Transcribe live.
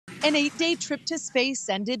An 8-day trip to space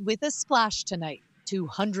ended with a splash tonight,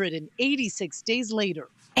 286 days later.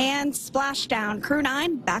 And splashdown, Crew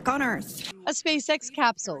 9 back on Earth. A SpaceX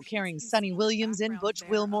capsule carrying Sonny Williams and Butch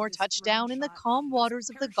Wilmore touched down in the calm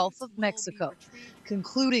waters of the Gulf of Mexico,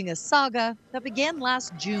 concluding a saga that began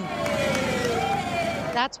last June.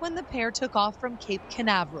 That's when the pair took off from Cape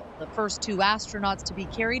Canaveral, the first two astronauts to be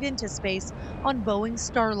carried into space on Boeing's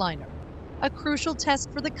Starliner. A crucial test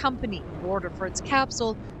for the company in order for its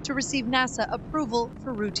capsule to receive NASA approval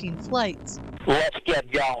for routine flights. Let's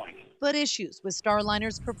get going. But issues with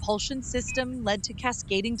Starliner's propulsion system led to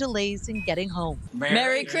cascading delays in getting home.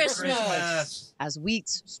 Merry Christmas! As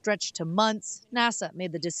weeks stretched to months, NASA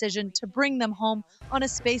made the decision to bring them home on a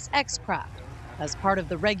SpaceX craft as part of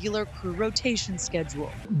the regular crew rotation schedule.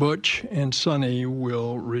 Butch and Sonny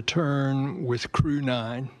will return with Crew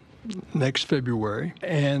 9 next February,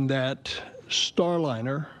 and that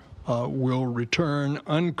Starliner will return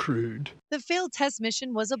uncrewed. The failed test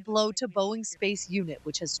mission was a blow to Boeing's space unit,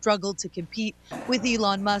 which has struggled to compete with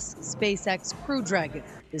Elon Musk's SpaceX Crew Dragon.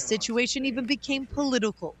 The situation even became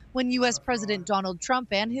political when U.S. President Donald Trump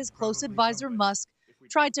and his close advisor Musk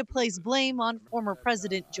tried to place blame on former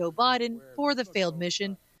President Joe Biden for the failed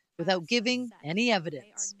mission without giving any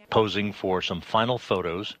evidence. Posing for some final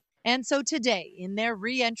photos. And so today, in their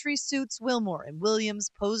re-entry suits, Wilmore and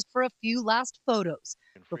Williams posed for a few last photos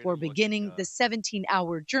before beginning the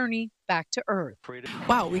 17-hour journey back to Earth.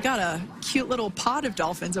 Wow, we got a cute little pod of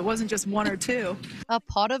dolphins. It wasn't just one or two. A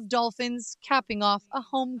pod of dolphins capping off a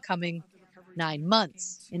homecoming 9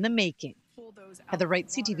 months in the making. Heather Wright,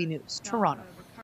 CTV News, Toronto.